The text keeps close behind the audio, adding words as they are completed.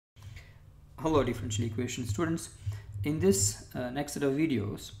Hello differential equation students. In this next set of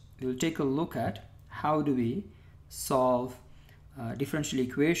videos we will take a look at how do we solve differential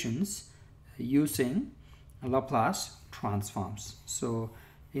equations using Laplace transforms. So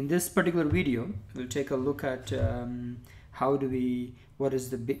in this particular video we'll take a look at what is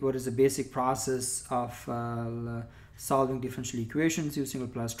the basic process of solving differential equations using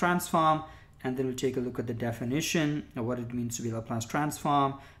Laplace transform, and then we'll take a look at the definition of what it means to be Laplace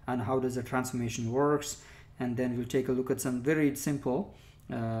transform and how does the transformation works, and then we'll take a look at some very simple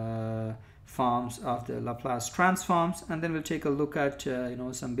forms of the Laplace transforms, and then we'll take a look at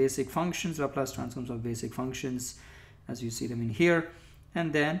some basic functions, Laplace transforms of basic functions as you see them in here,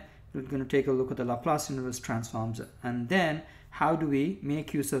 and then we're going to take a look at the Laplace inverse transforms, and then how do we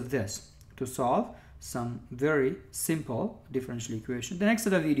make use of this to solve some very simple differential equation. The next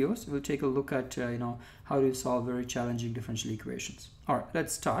set of videos we'll take a look at how to solve very challenging differential equations. All right,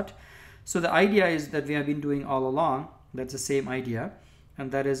 let's start. So the idea is that we have been doing all along, that's the same idea,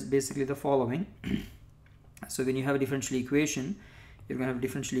 and that is basically the following. So when you have a differential equation, you're going to have a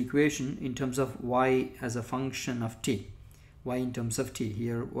differential equation in terms of y as a function of t, y in terms of t.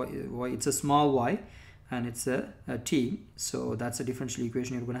 Here y it's a small y and it's a t, so that's a differential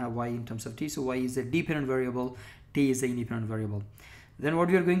equation. You're going to have y in terms of t, so y is a dependent variable, t is the independent variable. Then what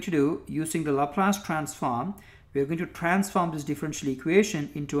we are going to do, using the Laplace transform, we are going to transform this differential equation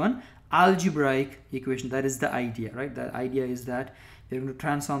into an algebraic equation. That is the idea, right? The idea is that we're going to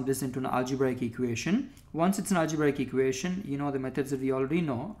transform this into an algebraic equation. Once it's an algebraic equation, you know the methods that we already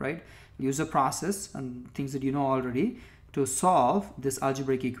know, right? Use a process and things that you know already to solve this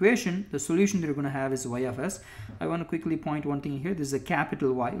algebraic equation. The solution that you're going to have is y of s. I want to quickly point one thing here. This is a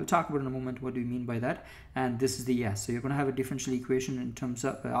capital Y. We'll talk about in a moment what do we mean by that. And this is the s. So you're going to have a differential equation in terms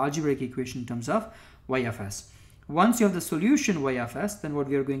of algebraic equation in terms of y of s. Once you have the solution y of s, then what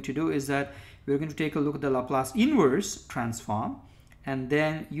we are going to do is that we're going to take a look at the Laplace inverse transform, and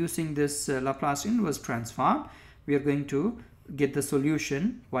then using this Laplace inverse transform, we are going to get the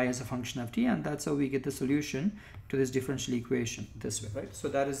solution y as a function of t, and that's how we get the solution to this differential equation this way, right? So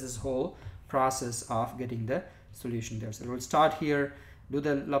that is this whole process of getting the solution there. So we'll start here, do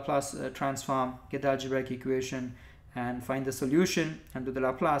the Laplace transform, get the algebraic equation and find the solution, and do the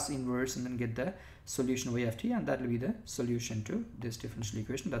Laplace inverse and then get the solution y of t, and that will be the solution to this differential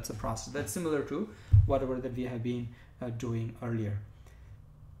equation. That's a process that's similar to whatever that we have been doing earlier.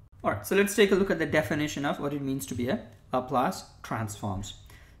 All right, so let's take a look at the definition of what it means to be a Laplace transforms.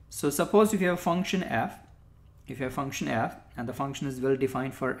 So suppose if you have a function f, and the function is well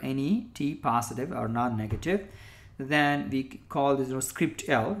defined for any t positive or non-negative, then we call this script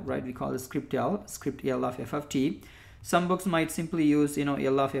L, right? We call it script L of f of t. Some books might simply use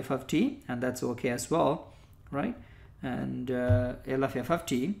L of f of t, and that's okay as well, right? And L of f of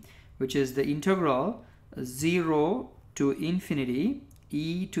t, which is the integral 0 to infinity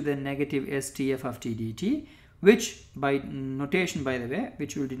e to the negative st f of t dt, which by notation, by the way,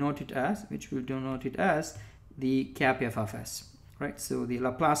 which will denote it as the cap f of s, right? So the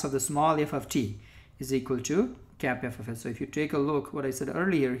Laplace of the small f of t is equal to cap f of s. So if you take a look what I said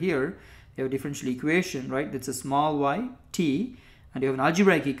earlier, here you have a differential equation, right? That's a small y t, and you have an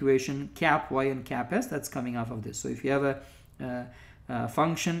algebraic equation cap y and cap s that's coming off of this. So if you have a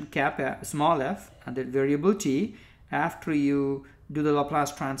function small f and that variable t, after you do the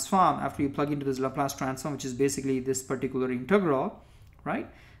Laplace transform, after you plug into this Laplace transform, which is basically this particular integral, right?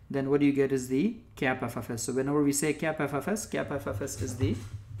 Then what you get is the cap f of s. So whenever we say cap f of s is the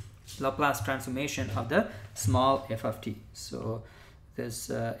Laplace transformation of the small f of t. So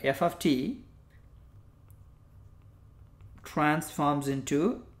this f of t transforms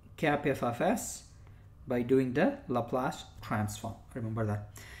into cap f of s by doing the Laplace transform. Remember that.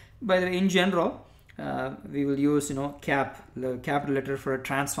 By the way, in general, we will use the capital letter for a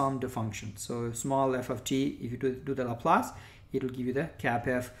transformed function. So small f of t, if you do the Laplace, it will give you the cap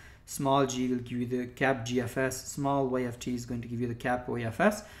f. Small g will give you the cap g of s. Small y of t is going to give you the cap y of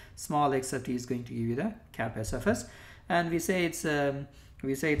s. Small x of t is going to give you the cap s of s. And we say it's a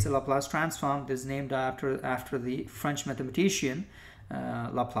Laplace transform that is named after the French mathematician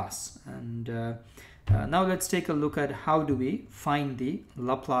Laplace. And now let's take a look at how do we find the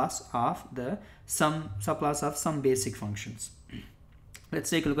Laplace of some basic functions. Let's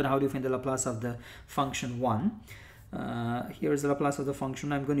take a look at how do you find the Laplace of the function 1. Here is the Laplace of the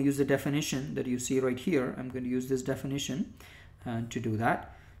function. I'm going to use the definition that you see right here. I'm going to use this definition to do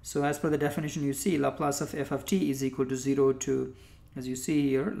that. So as per the definition, you see Laplace of f of t is equal to 0 to, as you see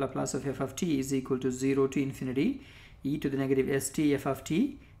here, Laplace of f of t is equal to 0 to infinity e to the negative st f of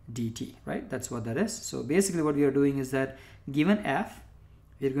t dt, right? That's what that is. So basically what we are doing is that given f,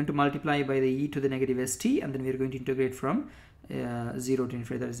 we're going to multiply by the e to the negative st, and then we're going to integrate from 0 to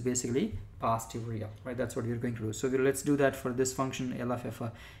infinity. That is basically positive real, right? That's what we're going to do. So let's do that for this function L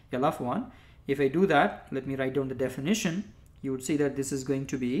of 1. If I do that, let me write down the definition. You would see that this is going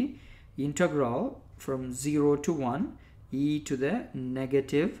to be integral from 0 to 1 e to the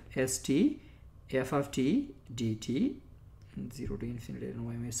negative st f of t dt, 0 to infinity. I don't know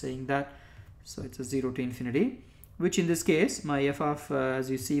why am I saying that. So it's a 0 to infinity, which in this case my f of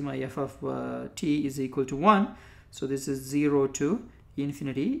as you see, my f of t is equal to 1. So this is 0 to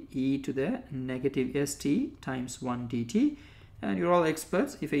infinity e to the negative st times 1 dt. And you're all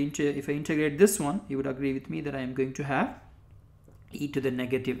experts. If I integrate this one, you would agree with me that I am going to have e to the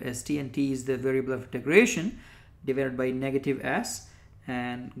negative st, and t is the variable of integration, divided by negative s,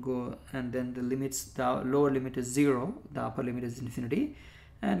 and then the limits, the lower limit is 0, the upper limit is infinity.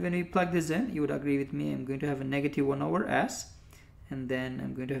 And when we plug this in, you would agree with me, I'm going to have a negative 1 over s, and then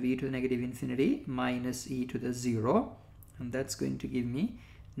I'm going to have e to the negative infinity minus e to the 0, and that's going to give me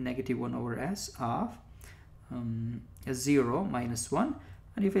negative 1 over s of 0 minus 1.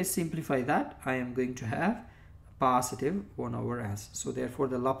 And if I simplify that, I am going to have positive 1 over s. So therefore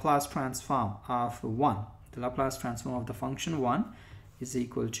the Laplace transform of 1, the Laplace transform of the function 1 is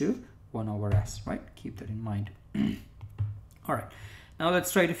equal to 1 over s, right? Keep that in mind. All right, now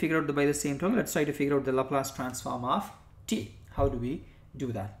let's try to figure out by the same token, let's try to figure out the Laplace transform of t. How do we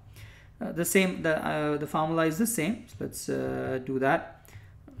do that? The formula is the same. So let's do that.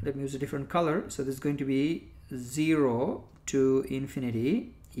 Let me use a different color. So this is going to be 0 to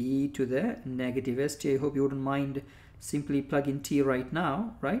infinity e to the negative st. I hope you wouldn't mind simply plug in t right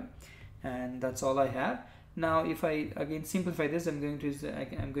now, right? And that's all I have. Now if I again simplify this, I'm going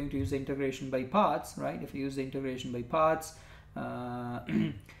to use the integration by parts, right? If you use the integration by parts,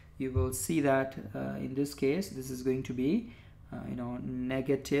 you will see that in this case this is going to be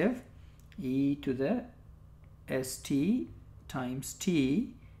negative e to the st times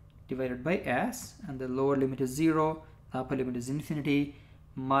t divided by s, and the lower limit is 0, the upper limit is infinity,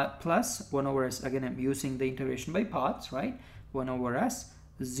 plus 1 over s. Again, I'm using the integration by parts, right? 1 over s,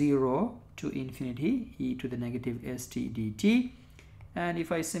 0 to infinity e to the negative st dt. And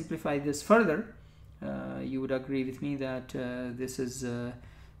if I simplify this further, you would agree with me that this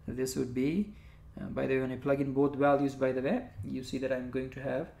would be by the way, when I plug in both values, by the way, you see that I'm going to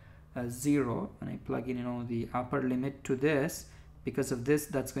have a 0 when I plug in the upper limit to this. Because of this,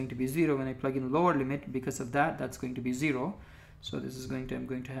 that's going to be 0. When I plug in lower limit, because of that, that's going to be 0. So this is going to, I'm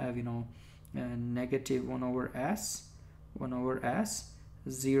going to have negative 1 over s,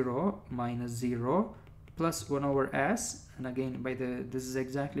 0 minus 0 plus 1 over s. And again, this is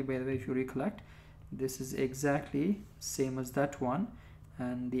exactly, by the way, if you recollect, this is exactly same as that one,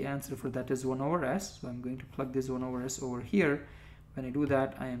 and the answer for that is 1 over s. So I'm going to plug this 1 over s over here. When I do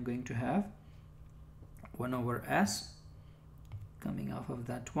that, I am going to have 1 over s coming off of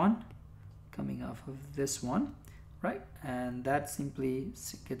that one, coming off of this one, right? And that simply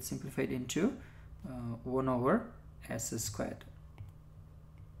gets simplified into 1 over s squared.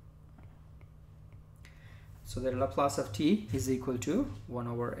 So the Laplace of t is equal to 1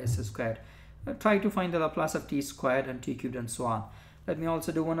 over s squared. Try to find the Laplace of t squared and t cubed and so on. Let me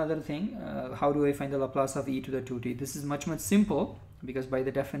also do one other thing. How do I find the Laplace of e to the 2t? This is much simple, because by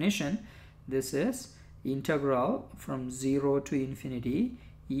the definition, this is integral from 0 to infinity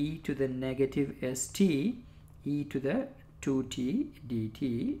e to the negative st e to the 2t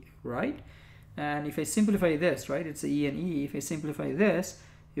dt, right? And if I simplify this, right, it's e and e. If I simplify this,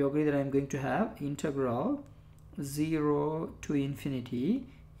 you agree that I'm going to have integral 0 to infinity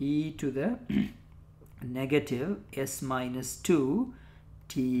e to the negative s minus 2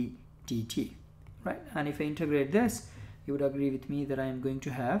 t dt, right? And if I integrate this, you would agree with me that I am going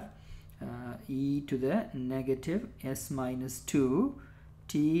to have e to the negative s minus 2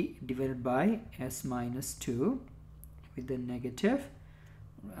 t divided by s minus 2 with the negative,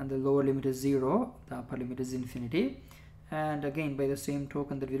 and the lower limit is 0, the upper limit is infinity. And again, by the same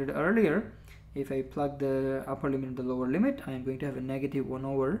token that we did earlier, if I plug the upper limit and the lower limit, I am going to have a negative 1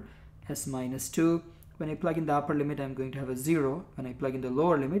 over s minus 2. When I plug in the upper limit, I'm going to have a 0. When I plug in the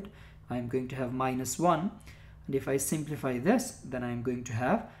lower limit, I'm going to have minus 1. And if I simplify this, then I'm going to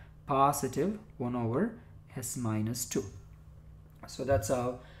have positive 1 over s minus 2. So that's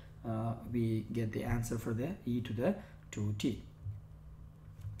how we get the answer for the e to the 2t.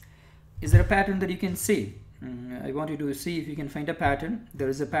 Is there a pattern that you can see? I want you to see if you can find a pattern. There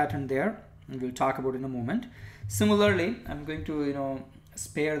is a pattern there, and we'll talk about it in a moment. Similarly, I'm going to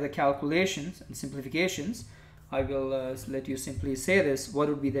spare the calculations and simplifications. I will let you simply say this. What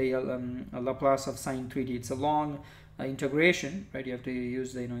would be the Laplace of sine 3t? It's a long integration, right? You have to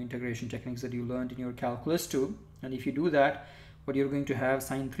use the integration techniques that you learned in your calculus too. And if you do that, what you're going to have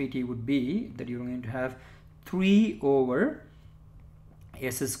sine 3t would be that you're going to have 3 over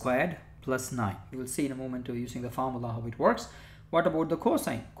s squared plus 9. You will see in a moment using the formula how it works. What about the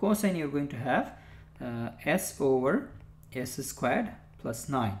cosine? Cosine, you're going to have s over s squared plus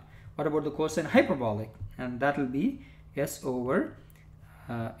 9. What about the cosine hyperbolic? And that will be s over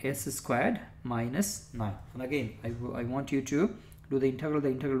s squared minus 9. And again, I want you to do the integral. The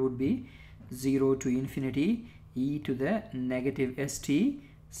integral would be 0 to infinity e to the negative st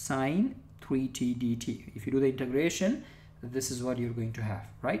sine 3t dt. If you do the integration, this is what you're going to have,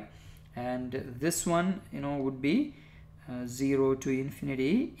 right? And this one, would be 0 to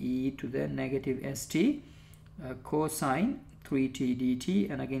infinity e to the negative st cosine 3t dt.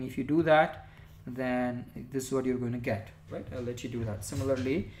 And again, if you do that, then this is what you're going to get, right? I'll let you do that.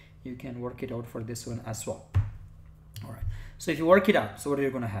 Similarly, you can work it out for this one as well. All right, so if you work it out, so what are you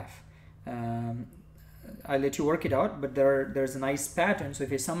going to have? I'll let you work it out, but there's a nice pattern. So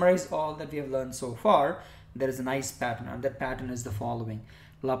if you summarize all that we have learned so far, there is a nice pattern, and that pattern is the following.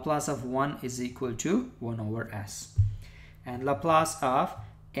 Laplace of 1 is equal to 1 over s, and Laplace of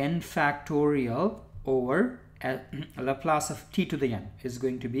n factorial over Laplace of t to the n is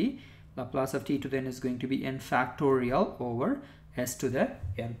going to be Laplace of t to the n is going to be n factorial over s to the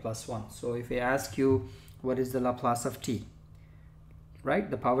n plus 1. So if I ask you what is the Laplace of t,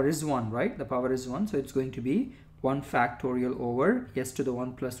 right, the power is 1, right? The power is 1, so it's going to be 1 factorial over s to the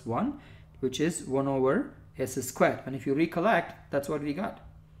 1 plus 1, which is 1 over s squared. And if you recollect, that's what we got.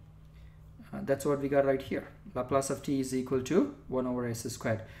 That's what we got right here. Laplace of t is equal to 1 over s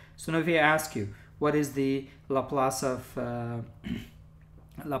squared. So now if I ask you what is the Laplace of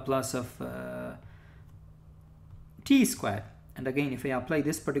t squared, and again, if I apply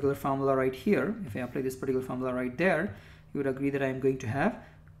this particular formula right here, if I apply this particular formula right there, you would agree that I am going to have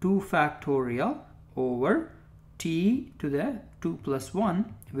 2 factorial over t to the 2 plus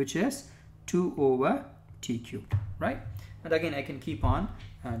 1, which is 2 over t cubed, right? And again, I can keep on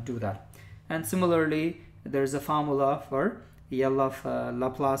do that. And similarly, there is a formula for L of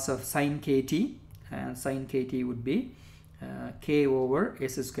Laplace of sine kt, and sine kt would be k over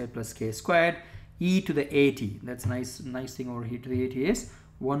s squared plus k squared e to the at. That's nice thing over here. To the at is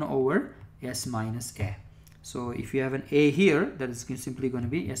 1 over s minus a. So if you have an a here, that is simply going to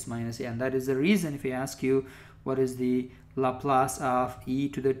be s minus a, and that is the reason if I ask you what is the Laplace of e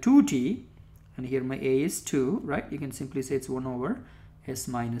to the 2t, and here my a is 2, right? You can simply say it's 1 over s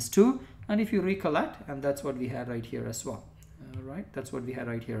minus 2, and if you recollect, and that's what we had right here as well, right? That's what we had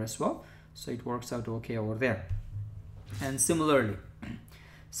right here as well. So it works out okay over there. And similarly,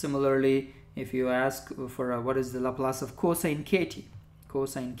 if you ask for what is the Laplace of cosine kt,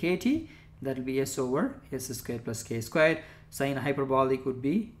 that will be s over s squared plus k squared. Sine hyperbolic would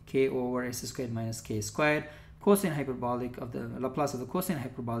be k over s squared minus k squared. Cosine hyperbolic of the Laplace of the cosine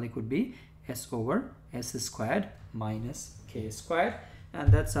hyperbolic would be s over s squared minus k squared.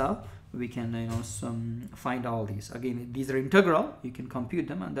 And that's how we can find all these. Again, these are integral, you can compute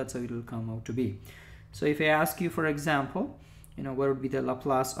them, and that's how it will come out to be. So if I ask you, for example, what would be the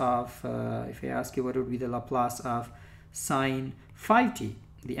Laplace of if I ask you what would be the Laplace of sine 5t,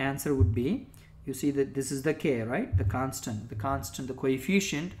 the answer would be, you see that this is the k, right? The constant, the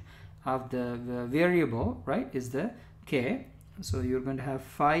coefficient of the variable, right, is the k. So you're going to have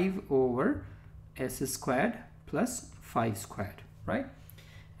 5 over s squared plus 5 squared, right?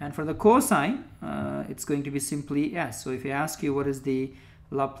 And for the cosine, it's going to be simply s. So if I ask you what is the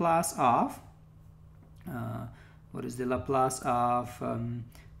Laplace of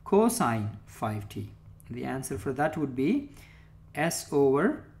cosine 5t, the answer for that would be s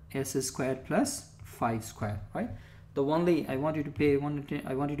over s squared plus 5 squared, right? The only I want you to pay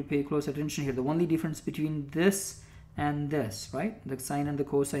close attention here. The only difference between this and this, right, the sine and the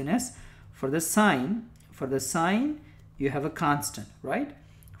cosine is, for the sine you have a constant, right?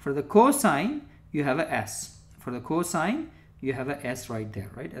 For the cosine you have a s. For the cosine you have a s right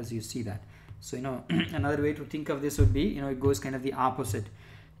there, right, as you see that. So another way to think of this would be, it goes kind of the opposite.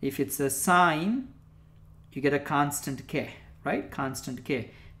 If it's a sine, you get a constant k, right? Constant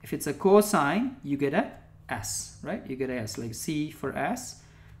k. If it's a cosine, you get a s, right? You get a s, like c for s,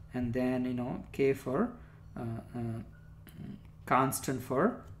 and then k for constant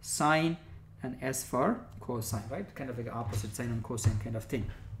for sine, and s for cosine, right? Kind of like opposite sine and cosine kind of thing.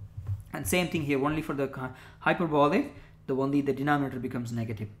 And same thing here, only for the hyperbolic, the denominator becomes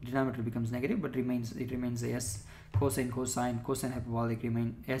negative. But it remains the s. Cosine hyperbolic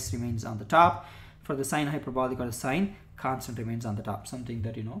s remains on the top. For the sine hyperbolic or the sine, constant remains on the top. Something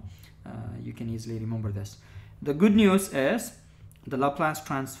that you can easily remember this. The good news is the Laplace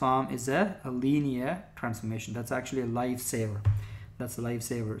transform is a linear transformation. That's actually a lifesaver. That's a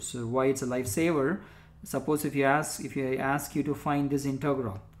lifesaver. So why it's a lifesaver? Suppose if I ask you to find this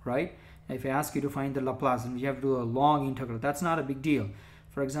integral, right? If I ask you to find the Laplace and you have to do a long integral, that's not a big deal.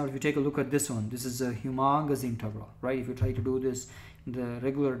 For example, if you take a look at this one, this is a humongous integral, right? If you try to do this, the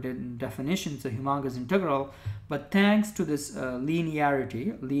regular definition, it's a humongous integral. But thanks to this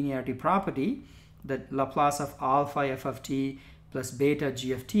linearity property, that Laplace of alpha f of t plus beta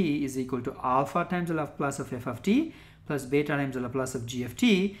g of t is equal to alpha times the Laplace of f of t plus beta times the Laplace of g of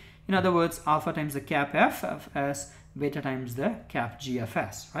t. In other words, alpha times the cap f of s, beta times the cap g of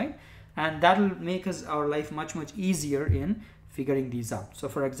s, right? And that will make our life much easier in figuring these out. So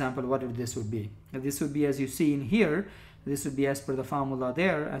for example, what if this would be? If this would be, as you see in here, this would be as per the formula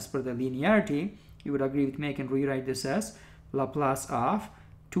there, as per the linearity. You would agree with me, I can rewrite this as Laplace of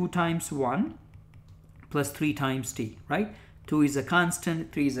 2 times 1 plus 3 times t, right? 2 is a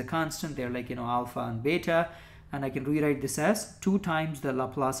constant, 3 is a constant. They're like, alpha and beta. And I can rewrite this as 2 times the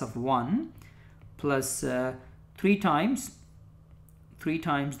Laplace of 1 plus 3 times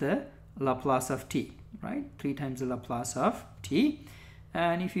the Laplace of t, right? 3 times the Laplace of t.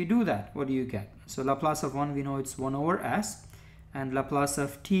 And if you do that, what do you get? So Laplace of 1, we know it's 1 over s. And Laplace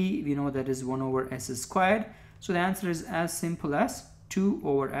of t, we know that is 1 over s squared. So the answer is as simple as 2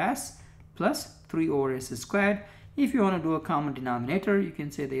 over s plus 3 over s squared. If you want to do a common denominator, you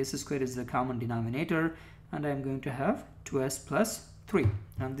can say the s squared is the common denominator, and I'm going to have 2s plus 3.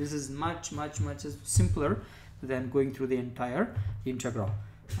 And this is much simpler than going through the entire integral.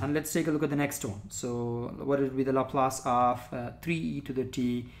 And let's take a look at the next one. So what would be the Laplace of 3e to the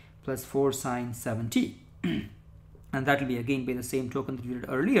t plus 4 sine 7t? And that will be again by the same token that we did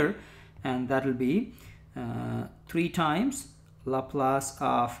earlier, and that will be 3 times Laplace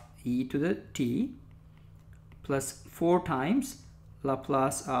of e to the t plus 4 times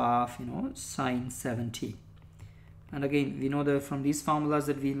Laplace of sine 7t. And again, we know that from these formulas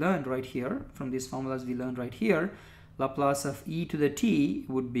that we learned right here, Laplace of e to the t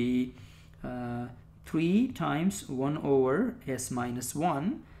would be 3 times 1 over s minus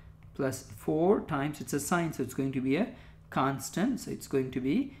 1 plus 4 times, it's a sine, so it's going to be a constant, so it's going to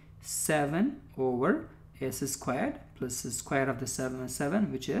be 7 over s squared plus the square of the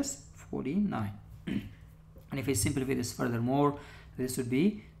 7, which is 49. And if I simplify this furthermore, this would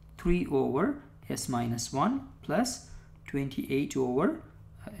be 3 over s minus 1 plus 28 over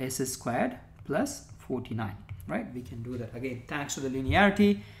s squared plus 49, right? We can do that again thanks to the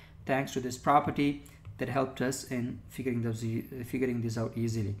linearity, thanks to this property that helped us in figuring this out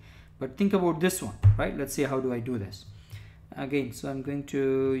easily. But think about this one, right? Let's see, how do I do this? Again, so I'm going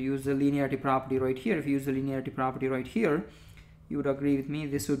to use the linearity property right here. If you use the linearity property right here, you would agree with me,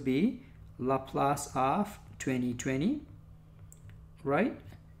 this would be Laplace of 2020, right?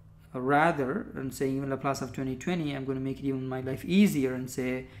 Rather than saying even Laplace of 2020, I'm going to make it even my life easier and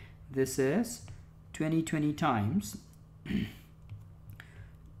say this is 2020 times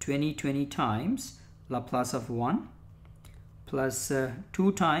 2020 times Laplace of 1 plus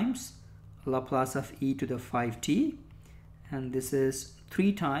 2 times Laplace of e to the 5t, and this is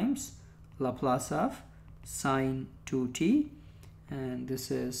 3 times Laplace of sine 2t, and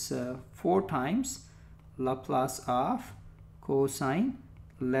this is 4 times Laplace of cosine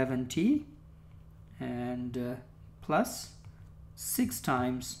 11t, and plus 6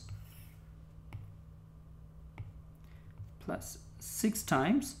 times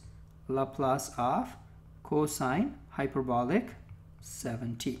Laplace of cosine hyperbolic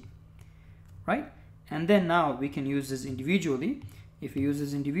 7t, right? And then now we can use this individually. If we use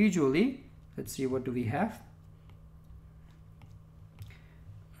this individually, let's see, what do we have?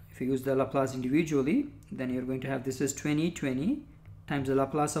 If you use the Laplace individually, then you're going to have, this is 2020 times the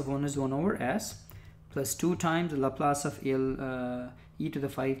Laplace of 1 is 1 over s plus 2 times the Laplace of e to the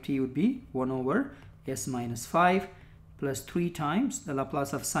 5t would be 1 over s minus 5 plus 3 times the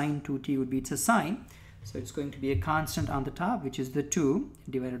Laplace of sine 2t would be, it's a sine, so it's going to be a constant on the top, which is the 2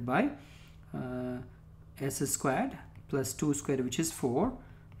 divided by s squared plus 2 squared, which is 4,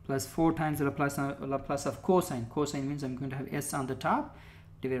 plus 4 times the Laplace of cosine. Cosine means I'm going to have s on the top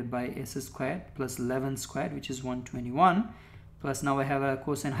divided by s squared plus 11 squared, which is 121, plus now I have a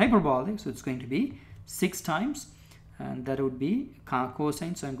cosine hyperbolic, so it's going to be 6 times, and that would be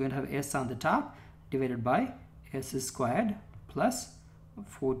cosine, so I'm going to have s on the top divided by s squared plus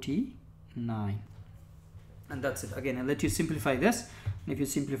 49. And that's it. Again, I'll let you simplify this. And if you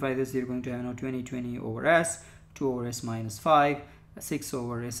simplify this, you're going to have 2020 over s, 2 over s minus 5, 6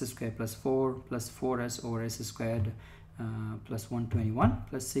 over s squared plus 4 plus 4s over s squared plus 121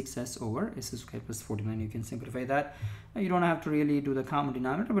 plus 6s over s squared plus 49. You can simplify that. You don't have to really do the common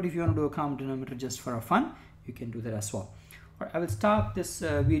denominator, but if you want to do a common denominator just for fun, you can do that as well. All right, I will stop this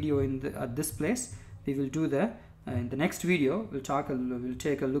video at this place. We will do the in the next video we'll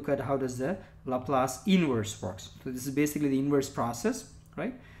take a look at how does the Laplace inverse works. So this is basically the inverse process,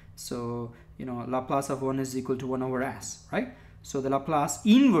 right? So you know, Laplace of 1 is equal to 1 over s, right? So the Laplace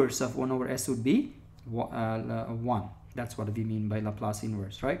inverse of 1 over s would be 1. That's what we mean by Laplace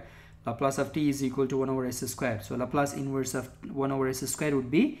inverse, right? Laplace of t is equal to 1 over s squared. So Laplace inverse of 1 over s squared would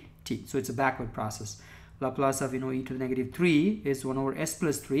be t. So it's a backward process. Laplace of, you know, e to the negative 3 is 1 over s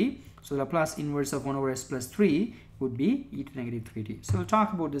plus 3. So Laplace inverse of 1 over s plus 3 would be e to the negative 3t. So we'll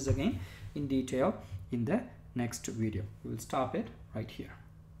talk about this again in detail in the next video. We will stop it right here.